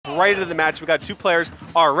right into the match. We got 2 players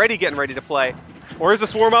already getting ready to play. Or is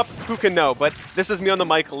this warm-up? Who can know? But this is me on the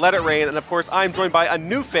mic, Let It Rain, and of course I'm joined by a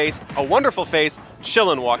new face, a wonderful face,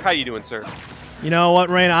 Chillin' Walk. How you doing, sir? You know what,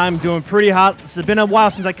 Rain? I'm doing pretty hot. It's been a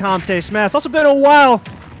while since I commentated Smash. It's also been a while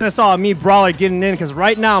since I saw me Brawler getting in, because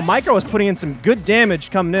right now Micro is putting in some good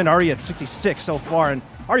damage coming in, already at 66 so far, and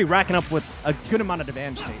already racking up with a good amount of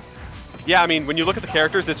advantage state. Yeah, I mean, when you look at the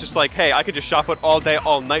characters, it's just like, hey, I could just shot put all day,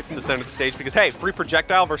 all night from the center of the stage because, hey, free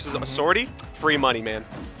projectile versus a sortie, free money, man.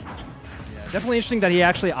 Yeah, definitely interesting that he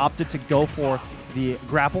actually opted to go for the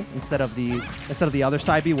grapple instead of the other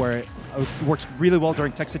side B, where it works really well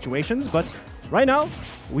during tech situations. But right now,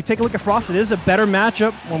 we take a look at Frost. It is a better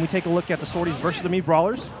matchup when we take a look at the sorties versus the Mii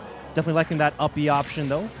Brawlers. Definitely liking that up B option,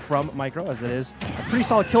 though, from Micro, as it is a pretty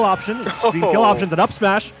solid kill option. 3 kill options and up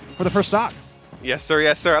smash for the first stock. Yes, sir.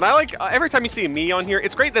 Yes, sir. And I like every time you see me on here,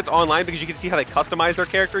 it's great that's online because you can see how they customize their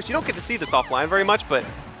characters. You don't get to see this offline very much, but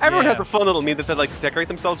everyone has a fun little Mii that they like to decorate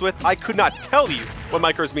themselves with. I could not tell you what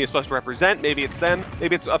Micro's Mii is supposed to represent. Maybe it's them.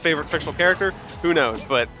 Maybe it's a favorite fictional character. Who knows?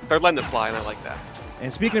 But they're letting it fly, and I like that.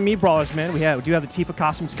 And speaking of Mii Brawlers, man, we do have the Tifa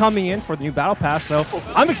costumes coming in for the new Battle Pass, so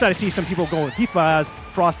I'm excited to see some people going with Tifa, as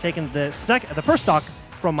Frost taking the first stock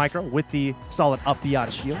from Micro with the solid up B out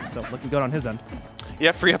of shield, so looking good on his end.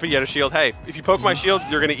 Yeah, free up a Yeta shield. Hey, if you poke my shield,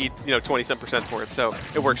 you're going to eat, 20% for it, so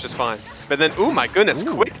it works just fine. But then, ooh, my goodness,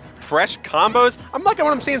 quick, fresh combos. I'm liking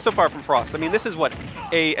what I'm seeing so far from Frost. I mean, this is what,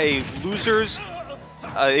 a loser's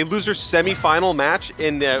semi-final match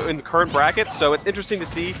in the current bracket, so it's interesting to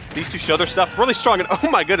see these two show their stuff really strong. And oh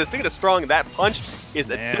my goodness, speaking of strong, that punch is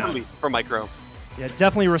a deadly for Micro. Yeah,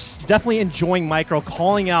 definitely enjoying Micro,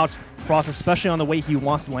 calling out Frost, especially on the way he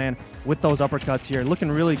wants to land with those uppercuts here. Looking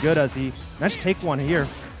really good as he managed to take one here.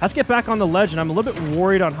 Has to get back on the ledge, and I'm a little bit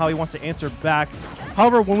worried on how he wants to answer back.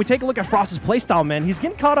 However, when we take a look at Frost's playstyle, man, he's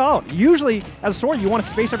getting caught out. Usually, as a sword, you want to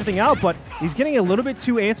space everything out, but he's getting a little bit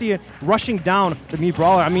too antsy and rushing down the Mii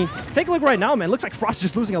Brawler. I mean, take a look right now, man. It looks like Frost is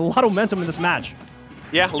just losing a lot of momentum in this match.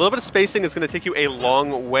 Yeah, a little bit of spacing is going to take you a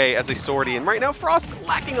long way as a swordie, and right now, Frost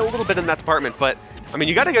lacking a little bit in that department, but, I mean,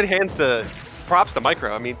 you got to get props to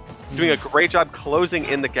Micro. I mean, doing a great job closing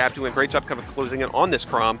in the gap, doing a great job kind of closing in on this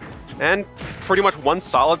Chrom, and pretty much one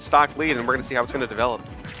solid stock lead, and we're going to see how it's going to develop.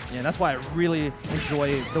 Yeah, that's why I really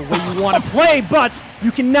enjoy the way you want to play, but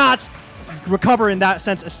you cannot recover in that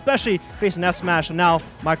sense, especially facing F smash. And now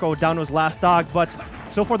Micro down to his last dog, but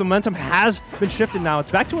so far the momentum has been shifted now.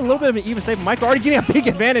 It's back to a little bit of an even state. Micro already getting a big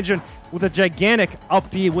advantage, and with a gigantic up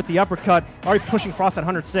B with the uppercut, already pushing Frost at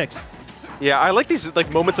 106. Yeah, I like these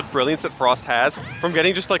moments of brilliance that Frost has, from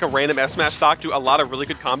getting just like a random F smash stock to a lot of really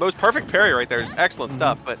good combos. Perfect parry right there is excellent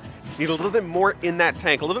stuff, but need a little bit more in that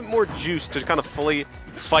tank, a little bit more juice to kind of fully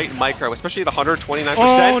fight Micro, especially at 129%.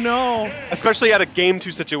 Oh no! Especially at a game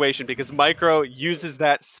 2 situation, because Micro uses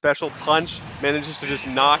that special punch, manages to just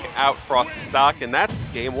knock out Frost's stock, and that's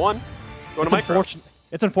game 1. Going to Micro.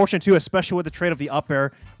 It's unfortunate too, especially with the trade of the up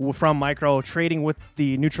air from Micro, trading with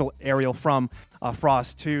the neutral aerial from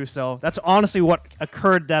Frost too. So that's honestly what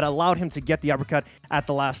occurred that allowed him to get the uppercut at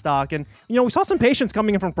the last stock. And, we saw some patience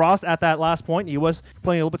coming in from Frost at that last point. He was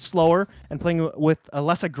playing a little bit slower and playing with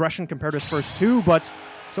less aggression compared to his first 2. But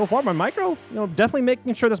so far, my Micro, definitely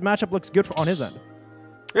making sure this matchup looks good on his end.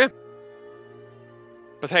 Yeah.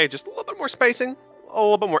 But hey, just a little bit more spacing. A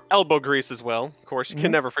little bit more elbow grease as well. Of course, you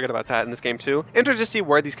can never forget about that in this game too. Interested to see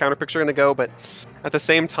where these counter picks are going to go, but at the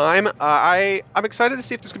same time, I'm excited to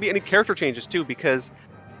see if there's going to be any character changes too, because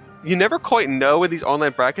you never quite know with these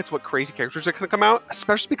online brackets what crazy characters are going to come out,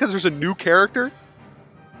 especially because there's a new character.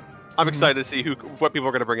 I'm excited to see what people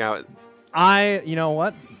are going to bring out. You know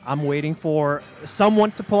what? I'm waiting for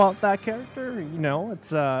someone to pull out that character.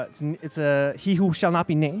 It's a he who shall not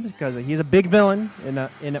be named, because he's a big villain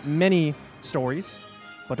in many stories,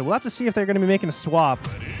 but we'll have to see if they're going to be making a swap.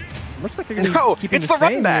 Looks like they're going to be keeping the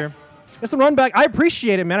same here. It's the run back. I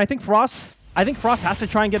appreciate it, man. I think Frost has to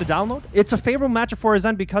try and get a download. It's a favorable matchup for his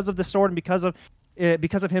end because of the sword and because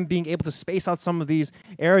of him being able to space out some of these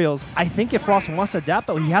aerials. I think if Frost wants to adapt,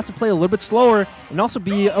 though, he has to play a little bit slower and also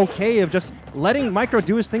be okay of just letting Micro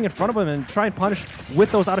do his thing in front of him and try and punish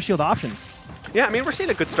with those out of shield options. Yeah, I mean, we're seeing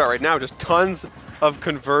a good start right now. Just tons of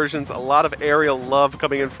conversions, a lot of aerial love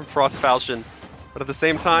coming in from Frost Falchion. But at the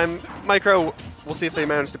same time, Micro, we'll see if they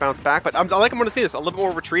manage to bounce back. But I like them to see this. A little bit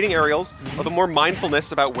more retreating aerials, a little bit more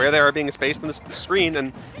mindfulness about where they are being spaced on the screen.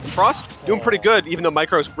 And Frost doing pretty good, even though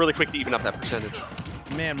Micro is really quick to even up that percentage.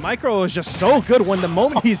 Man, Micro is just so good when the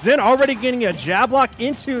moment he's in, already getting a jab lock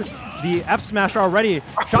into the F smash already.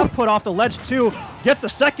 Shot put off the ledge too, gets the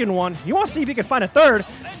second one. He wants to see if he can find a third.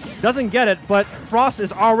 Doesn't get it, but Frost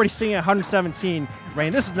is already sitting at 117.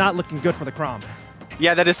 Rain, this is not looking good for the Chrom.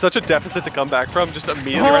 Yeah, that is such a deficit to come back from just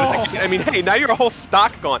immediately. Right I mean, hey, now your whole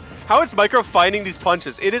stock gone. How is Micro finding these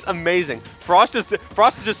punches? It is amazing. Frost is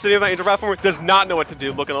just sitting on that inter platform, does not know what to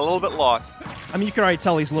do, looking a little bit lost. I mean, you can already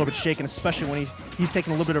tell he's a little bit shaken, especially when he's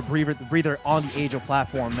taking a little bit of breather on the Angel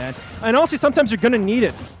platform, man. And honestly, sometimes you're going to need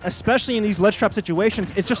it, especially in these ledge trap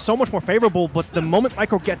situations. It's just so much more favorable, but the moment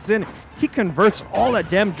Micro gets in, he converts all that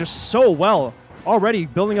damage just so well. Already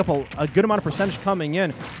building up a good amount of percentage coming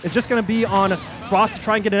in. It's just going to be on Frost to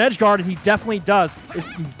try and get an edge guard, and he definitely does. It's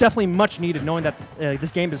definitely much needed, knowing that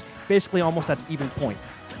this game is basically almost at even point.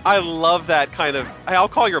 I love that kind of, I'll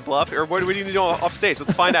call your bluff, or what do we need to do off stage?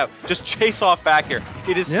 Let's find out. Just chase off back here.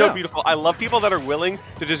 It is so beautiful. I love people that are willing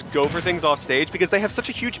to just go for things off stage because they have such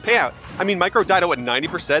a huge payout. I mean, Micro died at, what,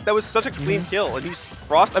 90%? That was such a clean kill, and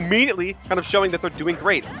Frost immediately kind of showing that they're doing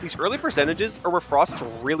great. These early percentages are where Frost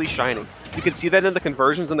is really shining. You can see that in the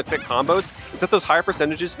conversions and the quick combos. It's at those higher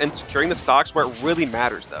percentages and securing the stocks where it really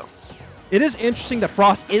matters, though. It is interesting that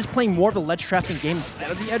Frost is playing more of the ledge trapping game instead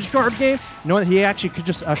of the edge guard game, knowing that he actually could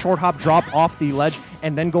just short hop drop off the ledge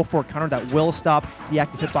and then go for a counter that will stop the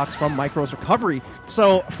active hitbox from Micro's recovery.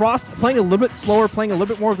 So Frost playing a little bit slower, playing a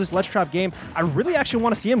little bit more of this ledge trap game. I really actually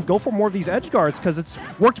want to see him go for more of these edge guards because it's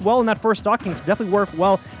worked well in that first stock and it's definitely worked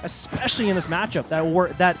well, especially in this matchup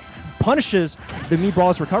that punishes the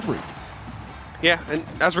Brawler's recovery. Yeah, and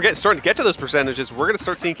as we're starting to get to those percentages, we're going to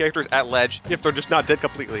start seeing characters at ledge if they're just not dead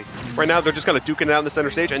completely. Right now, they're just kind of duking it out in the center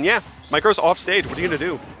stage, and yeah, Micro's off stage. What are you going to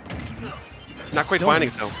do? Not quite finding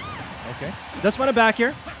it, though. Okay. Does find it back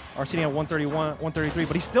here. Are sitting at 131, 133,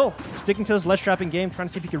 but he's still sticking to his ledge trapping game, trying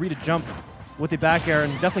to see if he can read a jump with the back air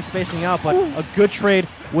and definitely spacing out, but a good trade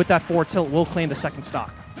with that forward tilt will claim the second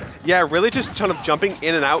stock. Yeah, really just kind of jumping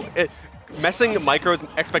in and out. Messing Micro's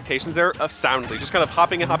expectations there soundly. Just kind of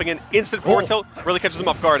hopping in, instant forward tilt, really catches him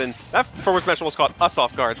off guard, and that forward smash almost caught us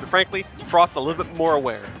off guard. But frankly, Frost's a little bit more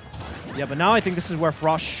aware. Yeah, but now I think this is where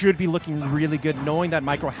Frost should be looking really good, knowing that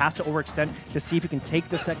Micro has to overextend to see if he can take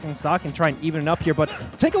the second stock and try and even it up here. But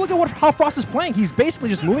take a look at how Frost is playing. He's basically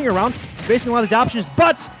just moving around, spacing a lot of the options,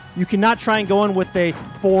 but you cannot try and go in with a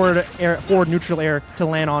forward neutral air to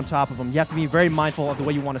land on top of him. You have to be very mindful of the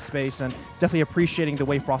way you want to space and definitely appreciating the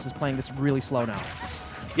way Frost is playing this really slow now.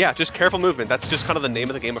 Yeah, just careful movement. That's just kind of the name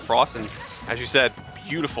of the game of Frost, and as you said,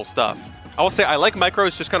 beautiful stuff. I will say I like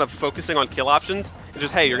Micro's just kind of focusing on kill options and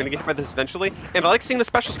just, hey, you're going to get hit by this eventually, and I like seeing the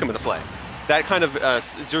specials come into play. That kind of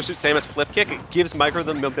Zero Suit Samus flip kick, it gives Micro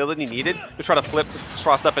the mobility needed to try to flip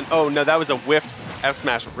Frost up, and oh no, that was a whiffed F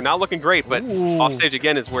smash. We're not looking great, but offstage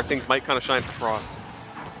again is where things might kind of shine for Frost.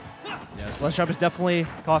 Yeah, this ledge trap is definitely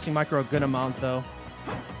costing Micro a good amount, though.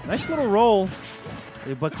 Nice little roll,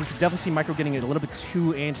 but you can definitely see Micro getting a little bit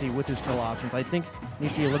too antsy with his kill options. I think we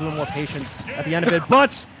see a little bit more patience at the end of it,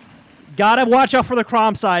 but gotta watch out for the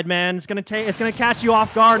Chrom side, man. It's gonna catch you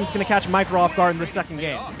off guard, and it's gonna catch Micro off guard in this second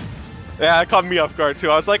game. Yeah, it caught me off guard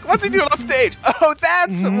too. I was like, what's he doing off stage? Oh,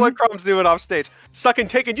 that's what Chrom's doing off stage.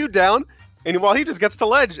 Taking you down, and while he just gets to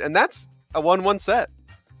ledge, and that's a 1-1 set.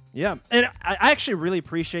 Yeah, and I actually really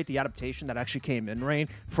appreciate the adaptation that actually came in, Rain,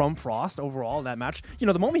 from Frost overall in that match. You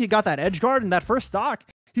know, the moment he got that edge guard in that first stock,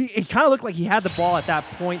 it kind of looked like he had the ball at that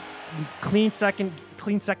point. Clean second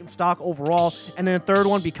stock overall, and then the third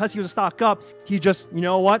one, because he was a stock up, he just, you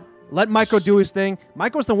know what, let Micro do his thing.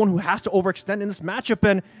 Micro's the one who has to overextend in this matchup,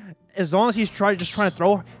 and as long as he's trying to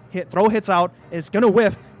throw hits out, it's gonna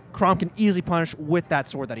whiff. Chrom can easily punish with that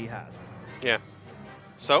sword that he has. Yeah.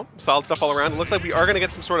 So solid stuff all around. It looks like we are gonna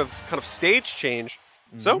get some sort of kind of stage change.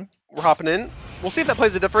 So we're hopping in. We'll see if that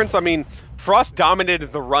plays a difference. I mean, Frost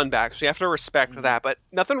dominated the run back, so you have to respect that. But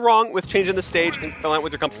nothing wrong with changing the stage and filling out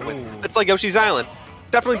what you're comfortable with. It's like Yoshi's Island.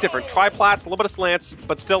 Definitely different. Tri-plats, a little bit of slants,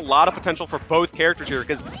 but still a lot of potential for both characters here.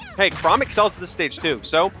 Because, hey, Chrom excels at this stage too.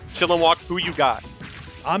 So chill and walk. Who you got?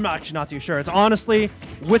 I'm actually not too sure. It's honestly,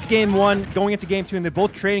 with game one, going into game two, and they're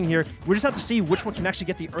both trading here, we just have to see which one can actually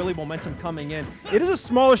get the early momentum coming in. It is a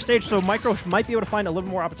smaller stage, so Micro might be able to find a little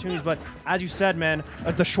more opportunities, but as you said, man,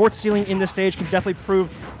 the short ceiling in this stage can definitely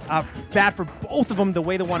prove bad for both of them the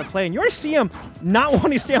way they want to play. And you already see them not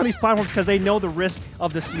wanting to stay on these platforms because they know the risk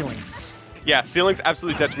of the ceiling. Yeah, ceiling's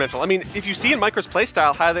absolutely detrimental. I mean, if you see in Micro's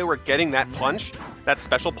playstyle how they were getting that punch, that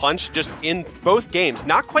special punch, just in both games,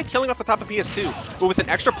 not quite killing off the top of PS2, but with an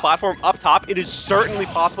extra platform up top, it is certainly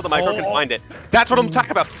possible that Micro can find it. That's what I'm talking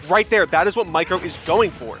about right there. That is what Micro is going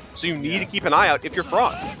for. So you need to keep an eye out if you're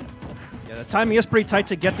Frost. Yeah, the timing is pretty tight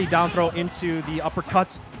to get the down throw into the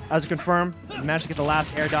uppercut. As confirmed, he managed to get the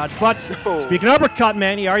last air dodge. But speaking of uppercut,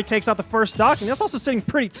 man, he already takes out the first stock, and that's also sitting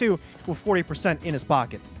pretty too with 40% in his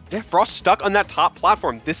pocket. Yeah, Frost stuck on that top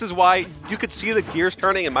platform. This is why you could see the gears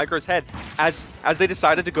turning in Micro's head as they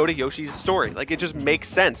decided to go to Yoshi's story. Like, it just makes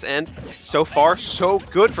sense, and so far, so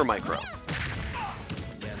good for Micro.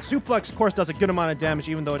 Yeah, the suplex, of course, does a good amount of damage,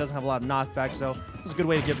 even though it doesn't have a lot of knockback, so this is a good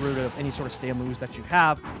way to get rid of any sort of stale moves that you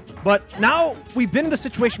have. But now, we've been in the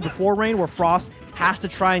situation before, Rain, where Frost has to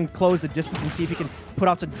try and close the distance and see if he can put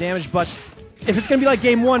out some damage, but if it's going to be like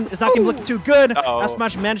game one, it's not going to look too good.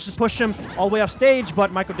 S-Smash manages to push him all the way off stage,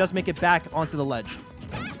 but Micro does make it back onto the ledge.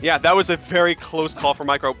 Yeah, that was a very close call for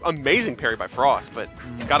Micro. Amazing parry by Frost, but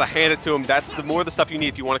gotta hand it to him. That's the more the stuff you need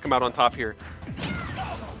if you want to come out on top here.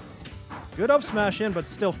 Good up smash in, but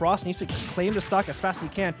still Frost needs to claim the stock as fast as he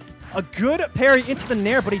can. A good parry into the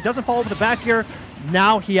nair, but he doesn't follow with the back here.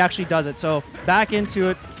 Now he actually does it. So back into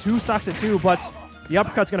it, 2 stocks at 2, but the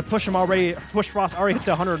uppercut's going to push him already, push Frost already hit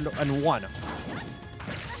to 101.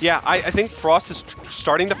 Yeah, I think Frost is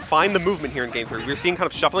starting to find the movement here in Game 3. We're seeing kind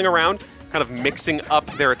of shuffling around, kind of mixing up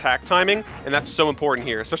their attack timing, and that's so important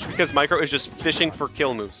here, especially because Micro is just fishing for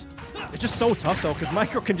kill moves. It's just so tough, though, because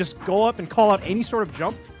Micro can just go up and call out any sort of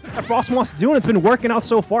jump that Frost wants to do, and it's been working out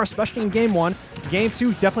so far, especially in Game 1. Game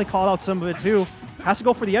 2 definitely called out some of it, too. Has to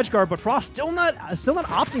go for the edge guard, but Frost still not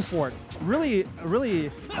opting for it. Really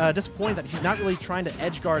disappointed that he's not really trying to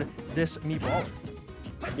edge guard this Mii Brawler.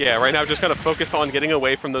 Yeah, right now just kind of focus on getting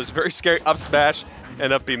away from those very scary up smash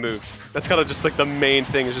and up B moves. That's kind of just like the main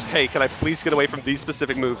thing is just, hey, can I please get away from these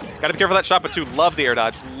specific moves? Gotta be careful of that shot, but too, love the air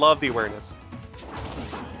dodge, love the awareness.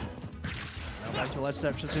 Now back to a ledge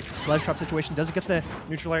trap situation. Doesn't get the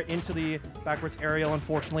neutral air into the backwards aerial,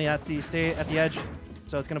 unfortunately, at the edge.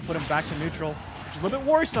 So it's gonna put him back to neutral, which is a little bit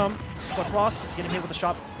worrisome. But Frost getting hit with the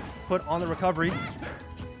shot put on the recovery. A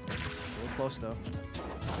little close though.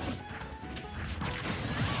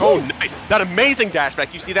 Oh, nice. That amazing dash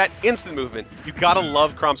back. You see that instant movement. You gotta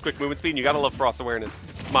love Chrom's quick movement speed, and you gotta love Frost's awareness.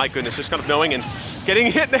 My goodness, just kind of knowing and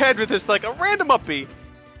getting hit in the head with this, like, a random up B.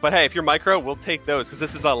 But hey, if you're Micro, we'll take those, because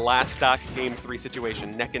this is a last stock Game 3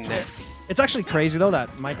 situation, neck and neck. It's actually crazy, though,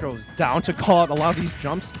 that Micro's down to call out a lot of these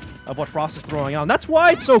jumps of what Frost is throwing out. And that's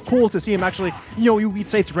why it's so cool to see him actually, you know, we'd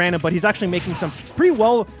say it's random, but he's actually making some pretty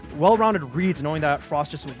well-rounded reads, knowing that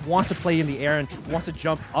Frost just wants to play in the air and wants to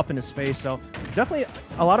jump up in his face. So definitely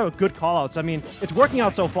a lot of good call-outs. I mean, it's working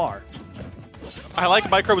out so far. I like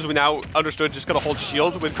Micro as we now understood just going to hold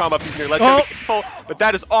shield with Chrom up using your ledge. Oh. But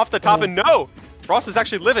that is off the top, and no! Frost is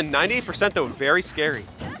actually living. 98% though, very scary.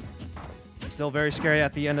 Still very scary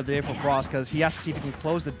at the end of the day for Frost, because he has to see if he can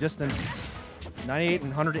close the distance. 98 and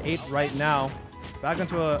 108 right now. Back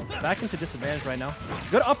into disadvantage right now.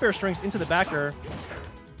 Good up air strings into the back air.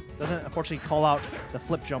 Doesn't unfortunately call out the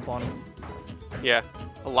flip jump on him. Yeah,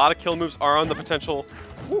 a lot of kill moves are on the potential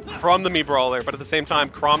from the Mii Brawler, but at the same time,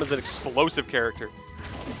 Chrom is an explosive character.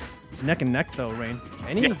 It's neck and neck though, Rain.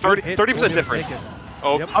 Yeah, 30% difference.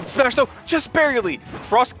 Oh, yep. Up smash though, just barely.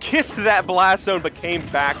 Frost kissed that blast zone, but came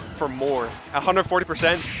back for more. At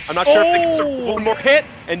 140%, I'm not sure if they can survive one more hit.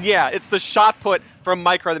 And yeah, it's the shot put from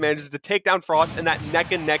Micro that manages to take down Frost in that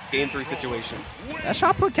neck and neck Game 3 situation. That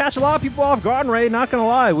shot put catch a lot of people off guard, Ray, not gonna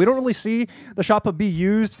lie. We don't really see the shot put be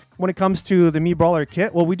used when it comes to the Mii Brawler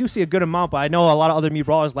kit. Well, we do see a good amount, but I know a lot of other Mii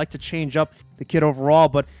Brawlers like to change up the kit overall,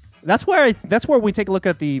 but that's where we take a look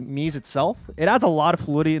at the Mii's itself. It adds a lot of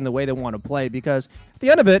fluidity in the way they want to play, because at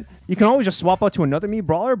the end of it, you can always just swap out to another Mii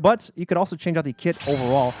Brawler, but you could also change out the kit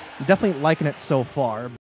overall. I'm definitely liking it so far.